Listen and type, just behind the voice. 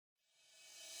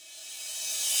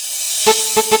Hey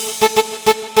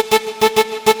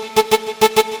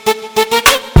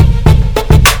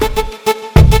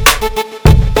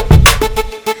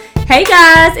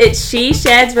guys, it's She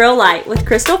Sheds Real Light with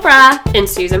Crystal Fry and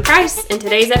Susan Price, and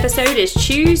today's episode is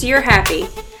Choose Your Happy.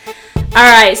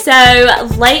 Alright, so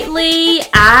lately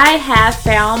I have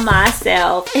found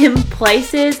myself in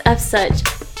places of such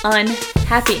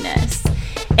unhappiness,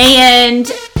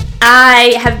 and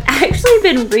I have actually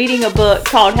been reading a book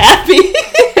called Happy.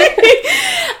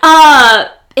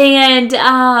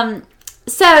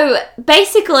 So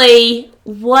basically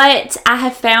what I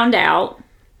have found out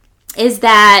is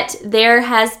that there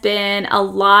has been a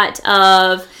lot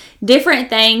of different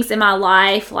things in my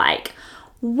life, like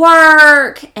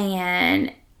work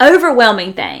and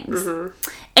overwhelming things. Mm-hmm.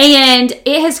 And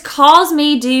it has caused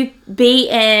me to be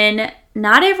in,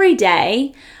 not every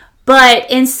day, but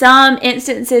in some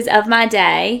instances of my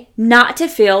day, not to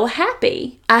feel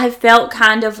happy. I have felt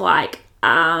kind of like,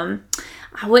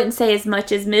 I wouldn't say as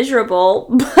much as miserable,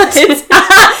 but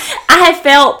I have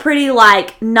felt pretty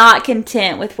like not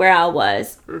content with where I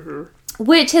was, mm-hmm.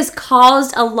 which has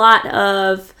caused a lot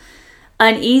of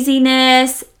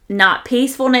uneasiness, not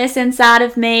peacefulness inside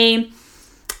of me.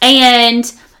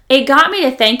 And it got me to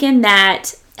thinking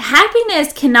that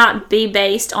happiness cannot be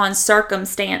based on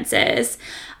circumstances,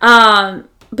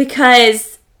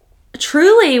 because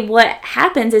truly what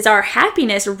happens is our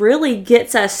happiness really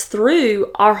gets us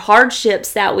through our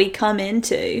hardships that we come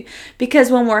into. Because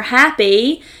when we're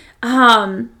happy,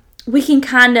 we can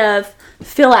kind of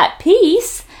feel at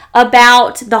peace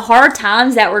about the hard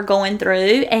times that we're going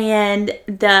through and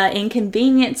the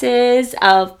inconveniences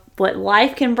of what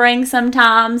life can bring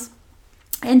sometimes.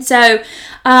 And so,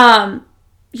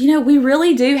 we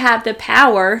really do have the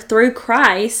power through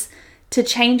Christ to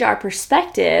change our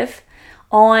perspective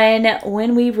on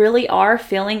when we really are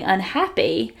feeling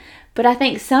unhappy. But I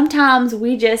think sometimes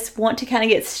we just want to kind of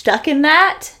get stuck in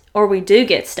that, or we do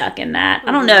get stuck in that. Mm-hmm.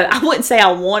 I don't know. I wouldn't say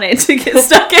I wanted to get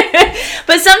stuck in it,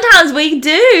 but sometimes we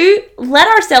do let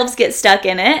ourselves get stuck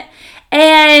in it.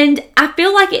 And I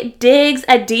feel like it digs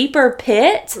a deeper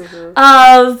pit mm-hmm.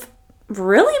 of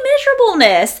really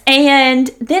miserableness. And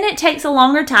then it takes a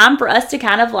longer time for us to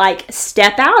kind of like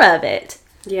step out of it.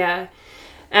 Yeah.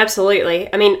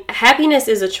 Absolutely. I mean, happiness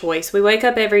is a choice. We wake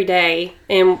up every day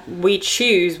and we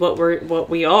choose what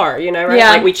we are, right? Yeah.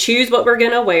 Like we choose what we're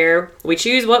going to wear. We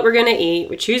choose what we're going to eat.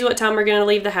 We choose what time we're going to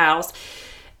leave the house.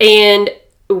 And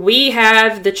we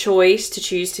have the choice to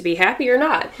choose to be happy or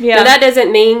not. Yeah. Now, that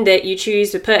doesn't mean that you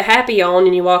choose to put happy on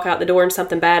and you walk out the door and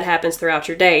something bad happens throughout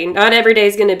your day. Not every day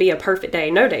is going to be a perfect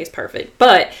day. No day is perfect.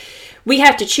 But we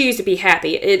have to choose to be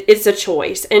happy. It's a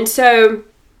choice. And so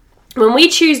when we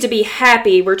choose to be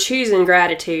happy, we're choosing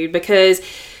gratitude because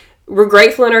we're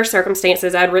grateful in our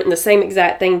circumstances. I'd written the same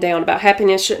exact thing down about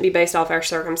happiness shouldn't be based off our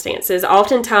circumstances.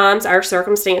 Oftentimes, our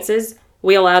circumstances,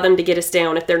 we allow them to get us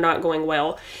down if they're not going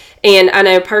well. And I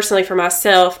know personally for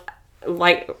myself,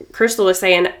 like Crystal was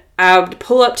saying, I would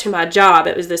pull up to my job.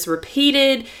 It was this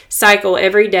repeated cycle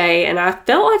every day, and I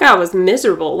felt like I was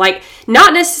miserable. Like,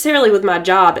 not necessarily with my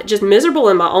job, but just miserable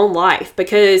in my own life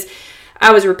because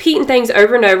I was repeating things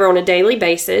over and over on a daily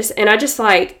basis, and I just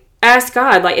asked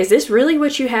God, is this really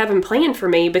what you have in plan for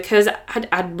me? Because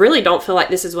I really don't feel like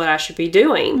this is what I should be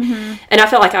doing. Mm-hmm. And I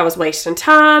felt like I was wasting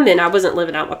time, and I wasn't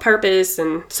living out my purpose,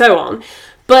 and so on.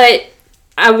 But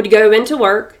I would go into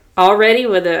work already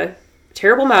with a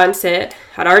terrible mindset.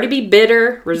 I'd already be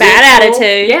bitter, resentful. Bad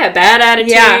attitude. Yeah, bad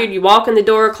attitude. Yeah. You walk in the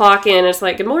door, clock in, and it's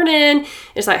like, good morning.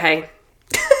 It's like, hey,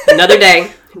 another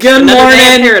day. Good Another morning.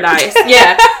 day in paradise.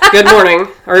 Yeah. Good morning.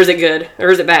 Or is it good?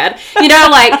 Or is it bad?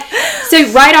 So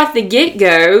right off the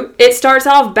get-go, it starts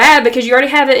off bad because you already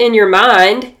have it in your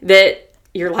mind that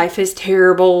your life is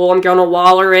terrible. I'm going to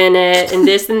waller in it and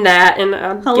this and that. And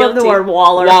I'm I love the word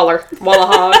waller. Waller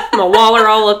hog. I'm going to waller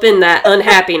all up in that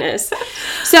unhappiness.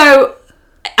 So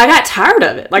I got tired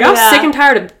of it. I was sick and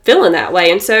tired of feeling that way.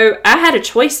 And so I had a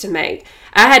choice to make.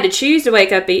 I had to choose to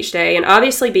wake up each day and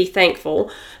obviously be thankful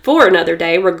for another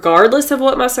day, regardless of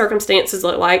what my circumstances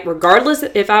look like, regardless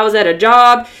if I was at a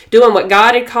job doing what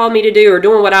God had called me to do or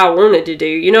doing what I wanted to do.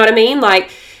 You know what I mean?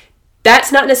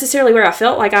 That's not necessarily where I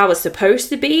felt like I was supposed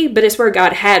to be, but it's where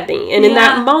God had me. And in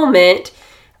that moment,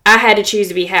 I had to choose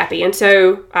to be happy. And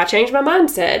so I changed my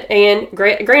mindset. And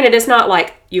granted, it's not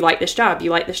like, you like this job,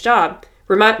 you like this job.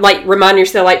 Remind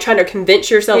yourself, trying to convince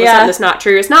yourself of something that's not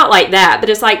true. It's not like that, but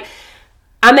it's like,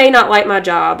 I may not like my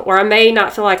job, or I may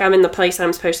not feel like I'm in the place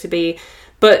I'm supposed to be,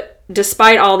 but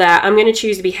despite all that, I'm going to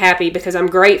choose to be happy because I'm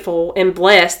grateful and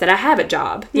blessed that I have a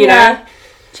job, you know?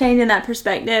 changing that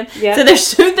perspective. Yeah. So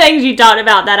there's two things you talked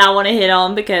about that I want to hit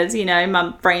on because,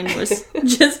 my brain was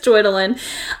just twiddling.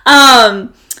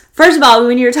 First of all,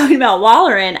 when you were talking about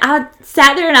wallering, I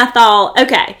sat there and I thought,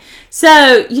 okay,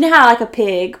 so you know how like a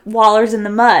pig wallers in the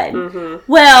mud?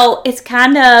 Mm-hmm. Well, it's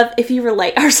kind of, if you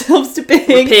relate ourselves to pigs.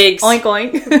 We're pigs. Oink,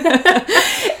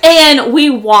 oink. And we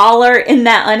waller in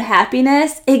that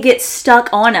unhappiness, it gets stuck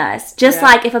on us. Just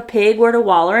like if a pig were to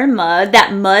waller in mud,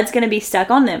 that mud's going to be stuck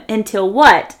on them until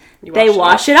what? They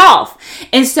wash it off.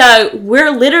 And so we're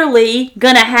literally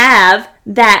going to have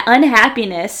that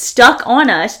unhappiness stuck on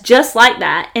us just like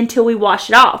that until we wash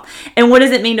it off. And what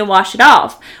does it mean to wash it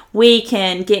off? We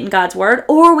can get in God's word,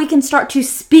 or we can start to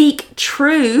speak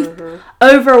truth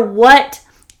over what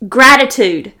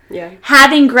gratitude. Yeah.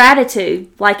 Having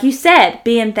gratitude, like you said,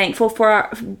 being thankful for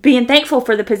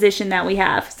the position that we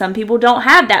have. Some people don't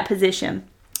have that position.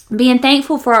 Being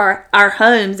thankful for our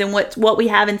homes and what we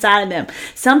have inside of them.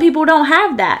 Some people don't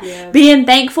have that. Yeah. Being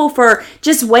thankful for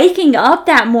just waking up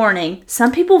that morning.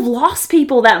 Some people have lost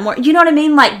people that morning. You know what I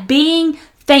mean? Like being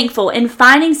thankful and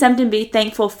finding something to be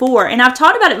thankful for. And I've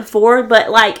talked about it before,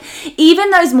 but like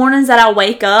even those mornings that I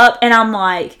wake up and I'm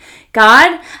like,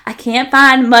 God, I can't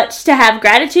find much to have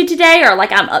gratitude today, or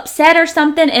like I'm upset or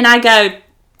something, and I go,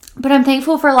 but I'm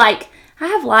thankful for like I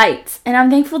have lights, and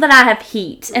I'm thankful that I have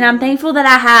heat, and I'm thankful that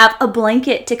I have a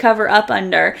blanket to cover up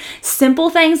under. Simple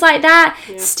things like that.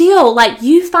 Yeah. Still, like,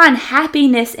 you find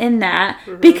happiness in that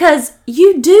because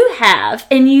you do have,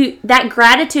 and that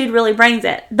gratitude really brings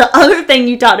it. The other thing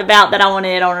you talked about that I want to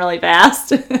hit on really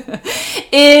fast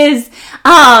is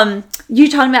you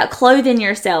talking about clothing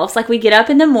yourselves. Like, we get up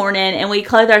in the morning and we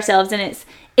clothe ourselves, and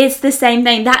it's the same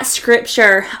thing. That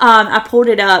scripture, I pulled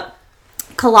it up.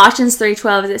 Colossians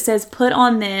 3:12, it says, put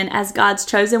on then as God's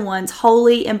chosen ones,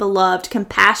 holy and beloved,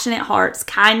 compassionate hearts,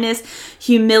 kindness,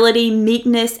 humility,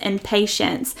 meekness, and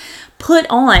patience. Put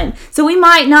on. So we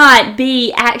might not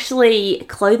be actually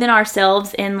clothing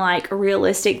ourselves in like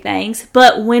realistic things,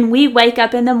 but when we wake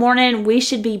up in the morning, we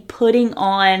should be putting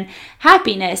on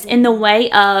happiness in the way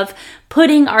of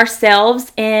putting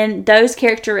ourselves in those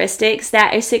characteristics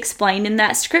that is explained in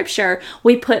that scripture.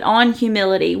 We put on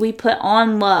humility, we put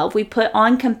on love, we put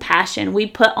on compassion, we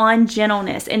put on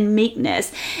gentleness and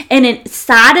meekness. And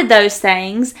inside of those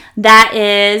things, that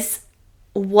is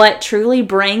what truly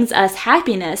brings us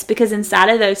happiness, because inside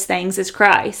of those things is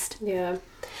Christ. Yeah.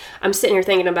 I'm sitting here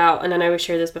thinking about, and I know we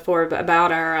shared this before, but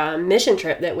about our mission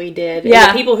trip that we did. Yeah.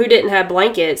 And the people who didn't have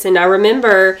blankets. And I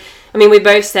remember, we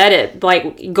both said it,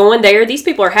 like, going there, these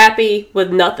people are happy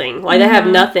with nothing. Like, they have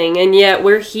nothing. And yet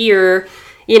we're here,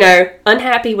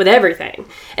 unhappy with everything.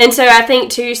 And so I think,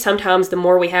 too, sometimes the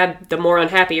more we have, the more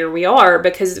unhappier we are,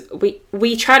 because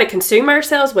we try to consume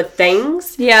ourselves with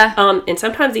things. Yeah. And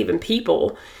sometimes even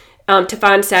people to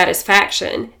find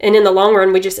satisfaction. And in the long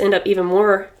run, we just end up even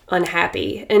more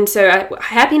unhappy. And so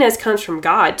happiness comes from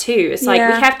God too. It's like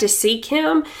we have to seek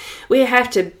Him. We have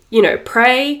to,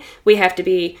 pray. We have to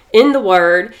be in the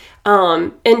Word.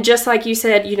 And just like you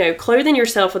said, clothing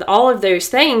yourself with all of those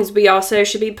things, we also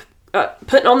should be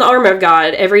putting on the armor of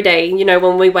God every day,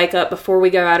 when we wake up before we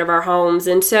go out of our homes.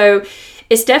 And so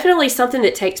it's definitely something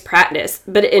that takes practice,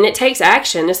 and it takes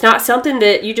action. It's not something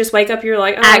that you just wake up, you're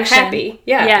like, oh, I'm happy.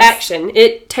 Yeah, yes. Action.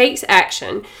 It takes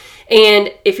action.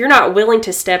 And if you're not willing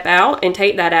to step out and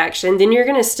take that action, then you're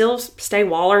going to still stay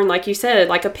wallering, like you said,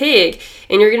 like a pig.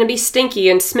 And you're going to be stinky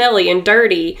and smelly and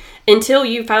dirty until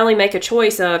you finally make a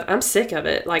choice of, I'm sick of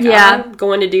it. Like, I'm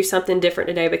going to do something different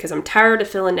today because I'm tired of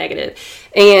feeling negative.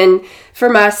 And for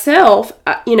myself,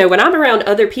 when I'm around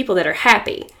other people that are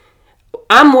happy,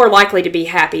 I'm more likely to be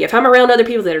happy. If I'm around other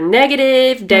people that are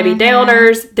negative, Debbie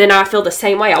Downers, then I feel the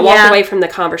same way. I walk away from the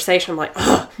conversation, I'm like,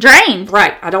 ugh. Drained.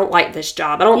 Right. I don't like this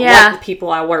job. I don't like the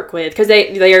people I work with, because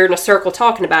they are in a circle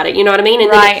talking about it. You know what I mean? And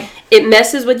then it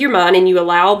messes with your mind, and you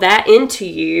allow that into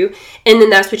you, and then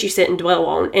that's what you sit and dwell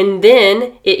on. And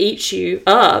then it eats you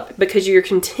up because you're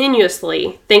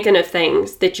continuously thinking of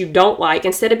things that you don't like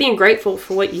instead of being grateful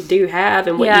for what you do have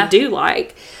and what you do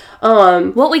like.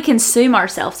 What we consume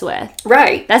ourselves with.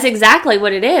 Right. That's exactly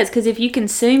what it is. Because if you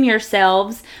consume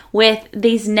yourselves with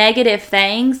these negative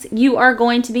things, you are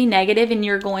going to be negative and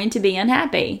you're going to be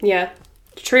unhappy. Yeah.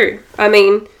 True. I've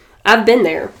bbeen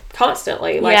there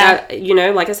constantly. Like,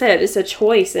 like I said, it's a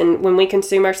choice. And when we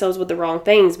consume ourselves with the wrong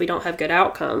things, we don't have good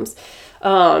outcomes.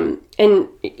 And,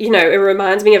 it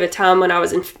reminds me of a time when I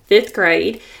was in 5th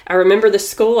grade. I remember the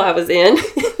school I was in.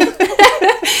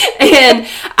 And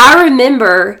I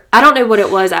remember, I don't know what it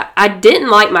was. I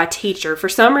didn't like my teacher. For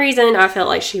some reason, I felt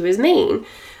like she was mean.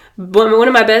 one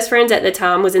of my best friends at the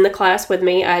time was in the class with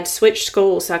me. I had switched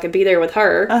schools so I could be there with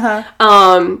her.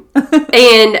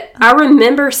 And I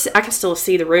remember, I can still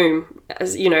see the room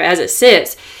as it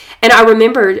sits. And I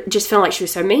remember just feeling like she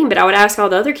was so mean, but I would ask all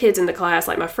the other kids in the class,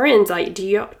 like my friends, like, do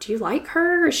you like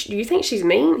her? Or do you think she's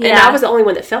mean? And I was the only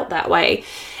one that felt that way.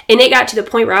 And it got to the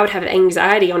point where I would have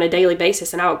anxiety on a daily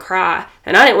basis and I would cry.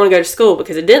 And I didn't want to go to school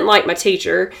because I didn't like my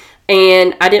teacher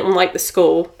and I didn't like the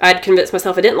school. I'd convinced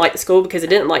myself I didn't like the school because I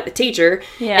didn't like the teacher.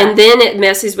 Yeah. And then it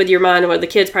messes with your mind, well, the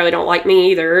kids probably don't like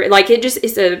me either. Like,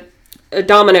 it's a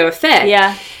domino effect.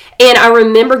 Yeah. And I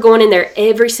remember going in there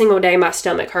every single day, my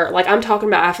stomach hurt. Like, I'm talking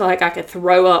about, I feel like I could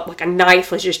throw up, like a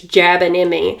knife was just jabbing in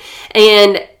me.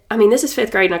 And, I mean, this is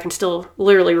 5th grade, and I can still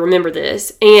literally remember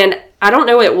this. And I don't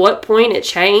know at what point it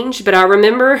changed, but I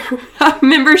remember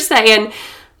saying,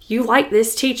 you like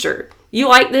this teacher. You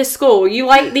like this school. You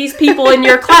like these people in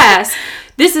your class.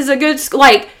 This is a good school.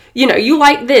 Like, you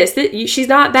like this. She's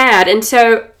not bad. And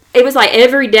so it was like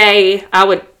every day I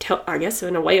would tell, I guess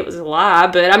in a way it was a lie,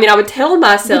 but I mean, I would tell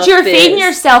myself But you're feeding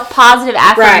yourself positive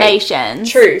affirmations. Right.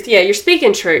 Truth. Yeah, you're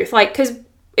speaking truth. Like, because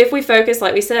if we focus,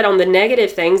 like we said, on the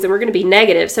negative things, then we're going to be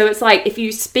negative. So it's like if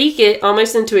you speak it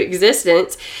almost into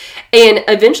existence, and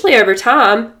eventually over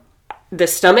time, the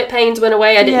stomach pains went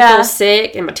away. I didn't feel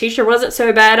sick, and my teacher wasn't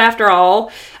so bad after all.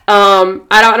 I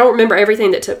don't remember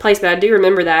everything that took place, but I do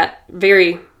remember that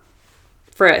very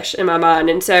fresh in my mind.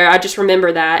 And so I just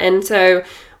remember that. And so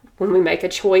when we make a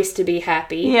choice to be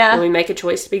happy, when we make a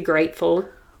choice to be grateful,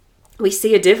 we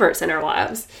see a difference in our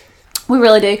lives. We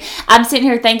really do. I'm sitting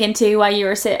here thinking too while you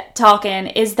were talking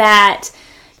is that,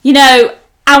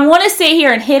 I want to sit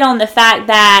here and hit on the fact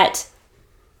that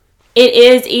it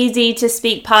is easy to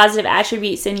speak positive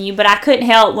attributes in you, but I couldn't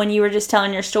help when you were just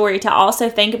telling your story to also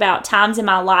think about times in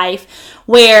my life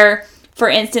where, for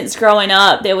instance, growing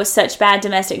up, there was such bad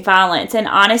domestic violence. And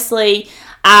honestly,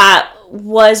 I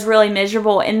was really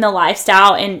miserable in the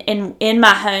lifestyle and in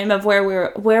my home of where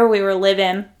we were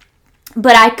living.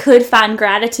 But I could find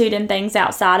gratitude in things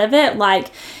outside of it.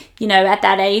 Like, at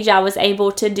that age, I was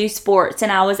able to do sports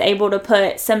and I was able to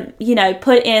put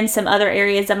in some other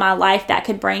areas of my life that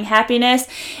could bring happiness.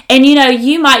 And,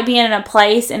 you might be in a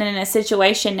place and in a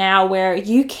situation now where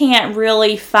you can't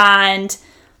really find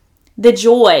the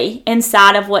joy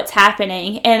inside of what's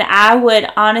happening. And I would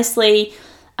honestly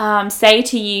say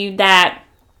to you that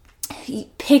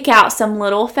pick out some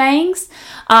little things,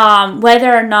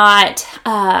 whether or not,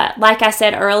 like I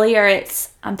said earlier,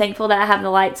 I'm thankful that I have the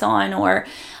lights on, or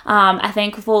I'm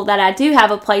thankful that I do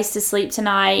have a place to sleep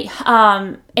tonight.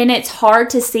 And it's hard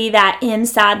to see that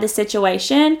inside the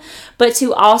situation, but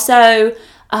to also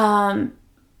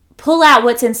pull out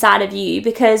what's inside of you,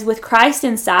 because with Christ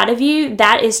inside of you,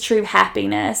 that is true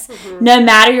happiness. Mm-hmm. No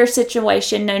matter your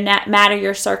situation, no matter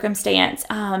your circumstance.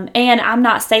 And I'm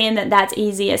not saying that that's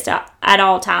easiest at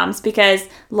all times, because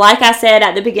like I said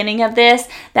at the beginning of this,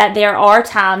 that there are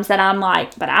times that I'm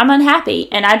like, but I'm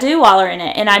unhappy, and I do wallow in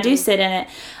it, and I do sit in it.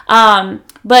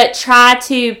 But try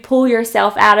to pull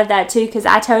yourself out of that too, because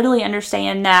I totally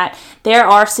understand that there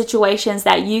are situations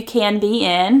that you can be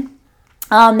in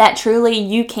that truly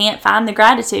you can't find the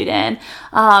gratitude in,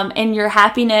 and your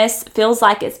happiness feels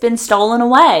like it's been stolen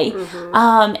away.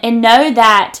 Mm-hmm. And know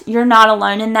that you're not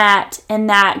alone in that, and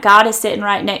that God is sitting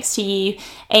right next to you,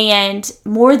 and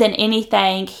more than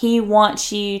anything, He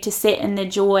wants you to sit in the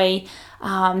joy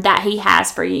that He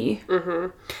has for you.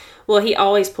 Mm-hmm. Well, He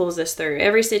always pulls us through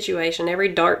every situation, every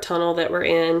dark tunnel that we're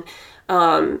in.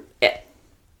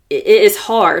 It is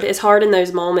hard. It's hard in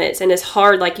those moments. And it's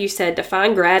hard, like you said, to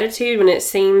find gratitude when it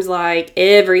seems like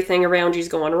everything around you is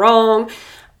going wrong.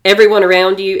 Everyone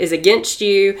around you is against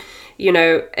you.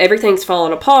 Everything's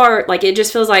falling apart. Like, it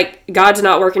just feels like God's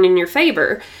not working in your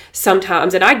favor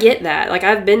sometimes. And I get that. Like,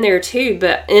 I've been there too.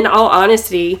 But in all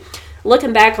honesty,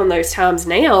 looking back on those times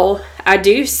now, I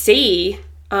do see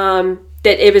that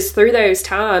it was through those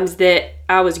times that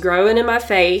I was growing in my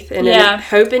faith and in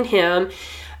hope in Him.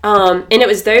 And it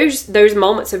was those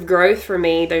moments of growth for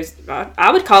me,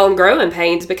 I would call them growing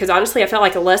pains, because honestly I felt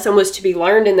like a lesson was to be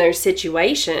learned in those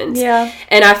situations. Yeah.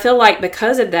 And I feel like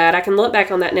because of that, I can look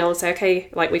back on that now and say, okay,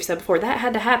 like we've said before, that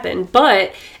had to happen.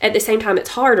 But at the same time,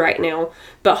 it's hard right now.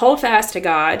 But hold fast to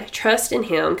God, trust in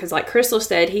Him, because like Crystal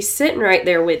said, He's sitting right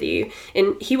there with you,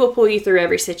 and He will pull you through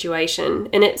every situation.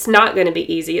 And it's not going to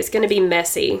be easy. It's going to be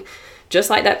messy, just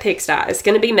like that pigsty. It's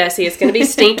going to be messy. It's going to be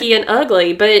stinky and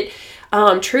ugly, but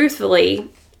truthfully,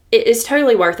 it is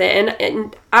totally worth it.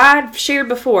 And I've shared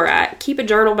before, I keep a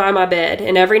journal by my bed,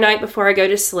 and every night before I go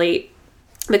to sleep,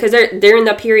 because during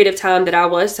the period of time that I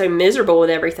was so miserable with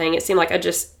everything, it seemed like I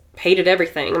just hated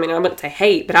everything. I mean, I wouldn't say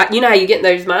hate, but you know how you get in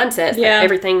those mindsets that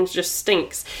everything just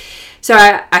stinks. So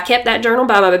I kept that journal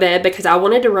by my bed because I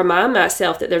wanted to remind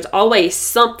myself that there's always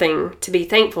something to be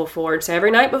thankful for. And so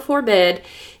every night before bed,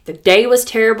 the day was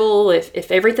terrible, if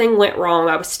everything went wrong,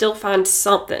 I would still find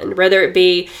something, whether it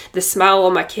be the smile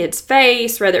on my kid's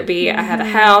face, whether it be I have a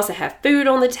house, I have food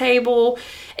on the table,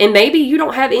 and maybe you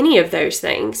don't have any of those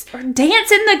things. Or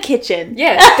dance in the kitchen.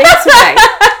 Yeah, dance away.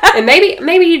 And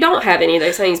maybe you don't have any of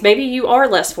those things. Maybe you are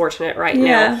less fortunate right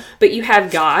now. But you have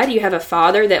God. You have a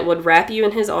Father that would wrap you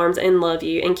in His arms and love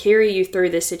you and carry you through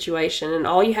this situation. And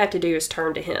all you have to do is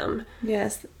turn to Him.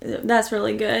 Yes, that's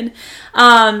really good.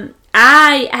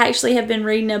 I actually have been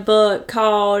reading a book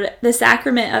called The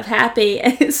Sacrament of Happy.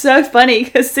 And it's so funny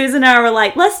because Susan and I were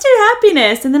like, let's do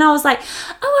happiness. And then I was like,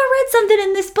 oh, I read something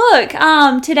in this book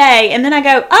today. And then I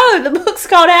go, oh, the book's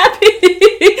called Happy.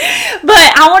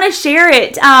 But I want to share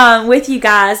it with you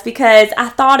guys because I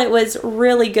thought it was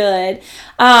really good.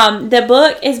 The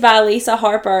book is by Lisa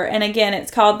Harper. And again,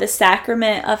 it's called The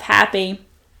Sacrament of Happy.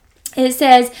 It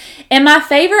says, and my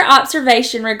favorite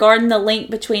observation regarding the link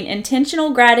between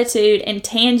intentional gratitude and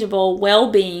tangible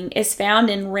well-being is found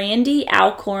in Randy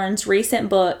Alcorn's recent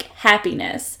book,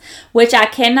 Happiness, which I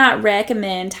cannot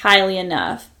recommend highly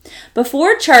enough.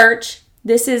 Before church,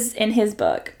 this is in his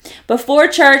book. Before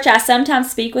church, I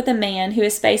sometimes speak with a man who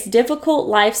has faced difficult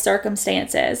life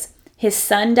circumstances. His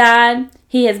son died,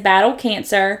 he has battled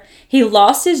cancer, he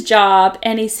lost his job,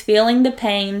 and he's feeling the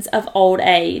pains of old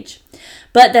age.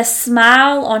 But the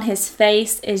smile on his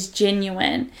face is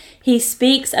genuine. He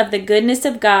speaks of the goodness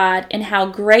of God and how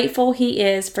grateful he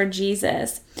is for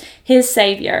Jesus, his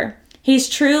Savior. He's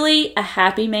truly a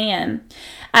happy man.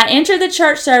 I entered the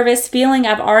church service feeling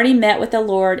I've already met with the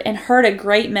Lord and heard a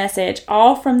great message,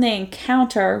 all from the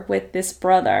encounter with this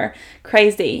brother.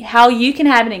 Crazy how you can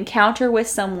have an encounter with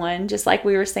someone, just like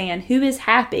we were saying, who is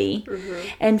happy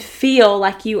and feel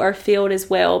like you are filled as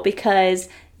well because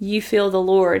you feel the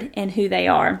Lord and who they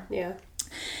are. Yeah.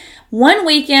 One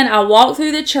weekend, I walked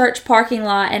through the church parking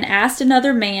lot and asked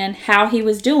another man how he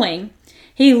was doing.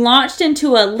 He launched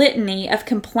into a litany of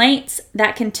complaints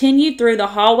that continued through the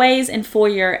hallways and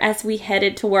foyer as we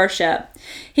headed to worship.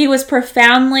 He was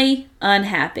profoundly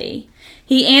unhappy.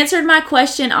 He answered my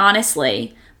question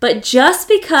honestly, but just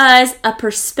because a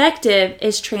perspective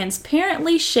is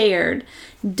transparently shared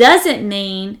doesn't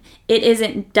mean it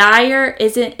isn't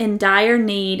in dire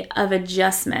need of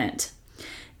adjustment.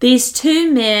 These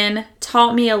two men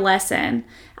taught me a lesson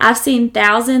I've seen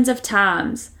thousands of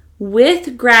times.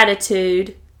 With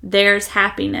gratitude, there's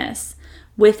happiness.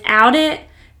 Without it,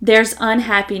 there's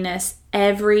unhappiness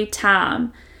every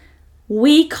time.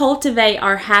 We cultivate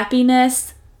our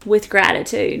happiness with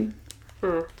gratitude.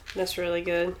 That's really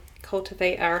good.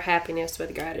 Cultivate our happiness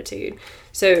with gratitude.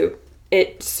 So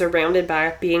it's surrounded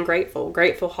by being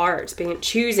grateful hearts,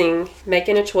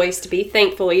 making a choice to be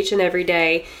thankful each and every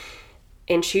day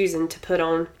and choosing to put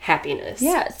on happiness.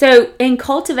 Yeah. So in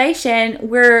cultivation,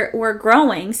 we're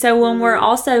growing. So when we're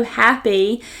also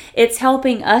happy, it's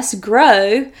helping us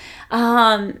grow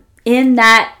in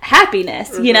that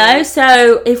happiness, you know?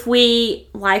 So if we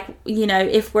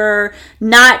if we're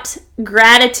not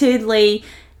gratitudely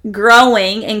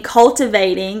growing and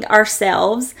cultivating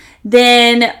ourselves,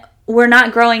 then we're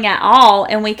not growing at all,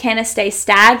 and we kind of stay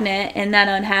stagnant in that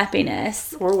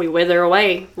unhappiness. Or we wither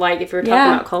away. Like if you're talking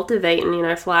about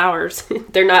cultivating, flowers,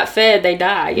 they're not fed, they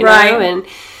die, you know? And,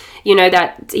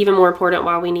 that's even more important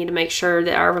why we need to make sure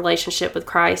that our relationship with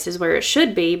Christ is where it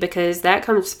should be, because that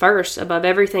comes first above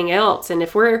everything else. And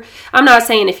I'm not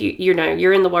saying if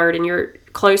you're in the Word and you're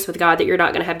close with God that you're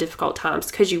not going to have difficult times,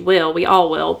 because you will, we all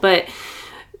will, but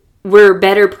we're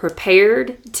better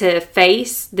prepared to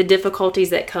face the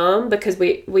difficulties that come because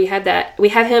we have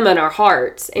Him in our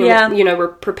hearts, and we're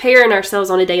preparing ourselves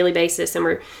on a daily basis, and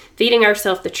we're feeding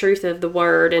ourselves the truth of the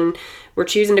Word, and we're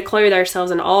choosing to clothe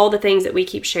ourselves in all the things that we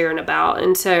keep sharing about.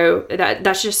 And so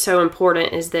that's just so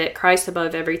important, is that Christ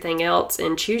above everything else,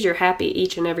 and choose your happy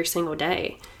each and every single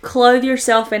day. Clothe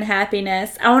yourself in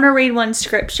happiness. I want to read one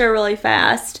scripture really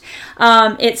fast.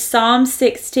 It's Psalm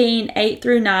 16, 8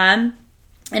 through 9.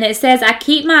 And it says, I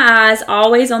keep my eyes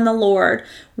always on the Lord.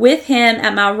 With Him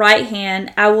at my right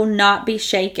hand, I will not be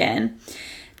shaken.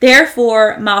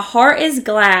 Therefore, my heart is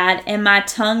glad and my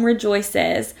tongue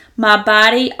rejoices. My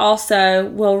body also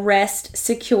will rest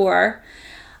secure.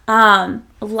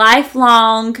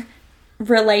 Lifelong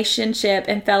relationship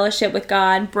and fellowship with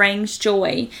God brings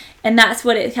joy. And that's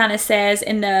what it kind of says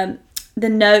in the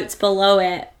notes below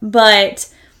it. But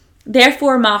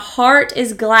therefore, my heart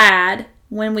is glad.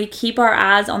 when we keep our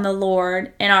eyes on the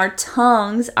Lord and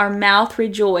our mouth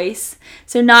rejoice.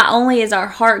 So not only is our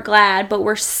heart glad, but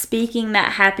we're speaking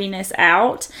that happiness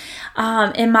out.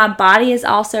 And my body is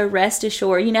also rest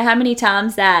assured. You know how many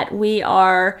times that we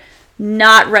are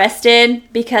not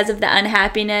rested because of the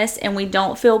unhappiness and we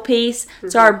don't feel peace? Mm-hmm.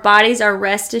 So our bodies are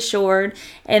rest assured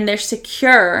and they're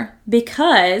secure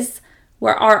because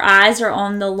where our eyes are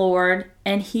on the Lord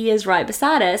and He is right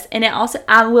beside us. And it also,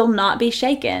 I will not be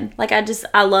shaken. Like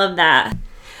I love that.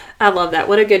 I love that.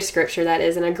 What a good scripture that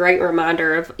is, and a great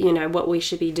reminder of, what we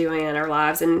should be doing in our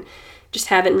lives and just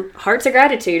having hearts of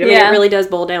gratitude. I mean, it really does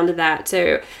boil down to that.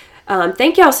 So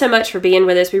thank y'all so much for being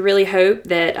with us. We really hope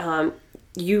that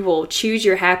you will choose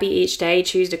your happy each day,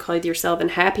 choose to clothe yourself in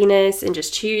happiness, and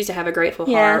just choose to have a grateful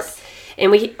heart. And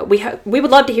we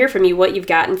would love to hear from you what you've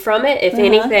gotten from it, if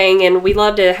anything. And we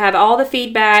love to have all the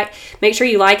feedback. Make sure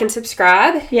you like and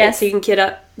subscribe. Yes. So you can get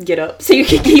up. So you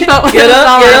can keep up with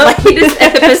all our latest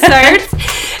episodes.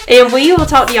 And we will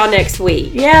talk to y'all next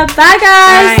week. Yeah. Bye,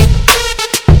 guys. Bye.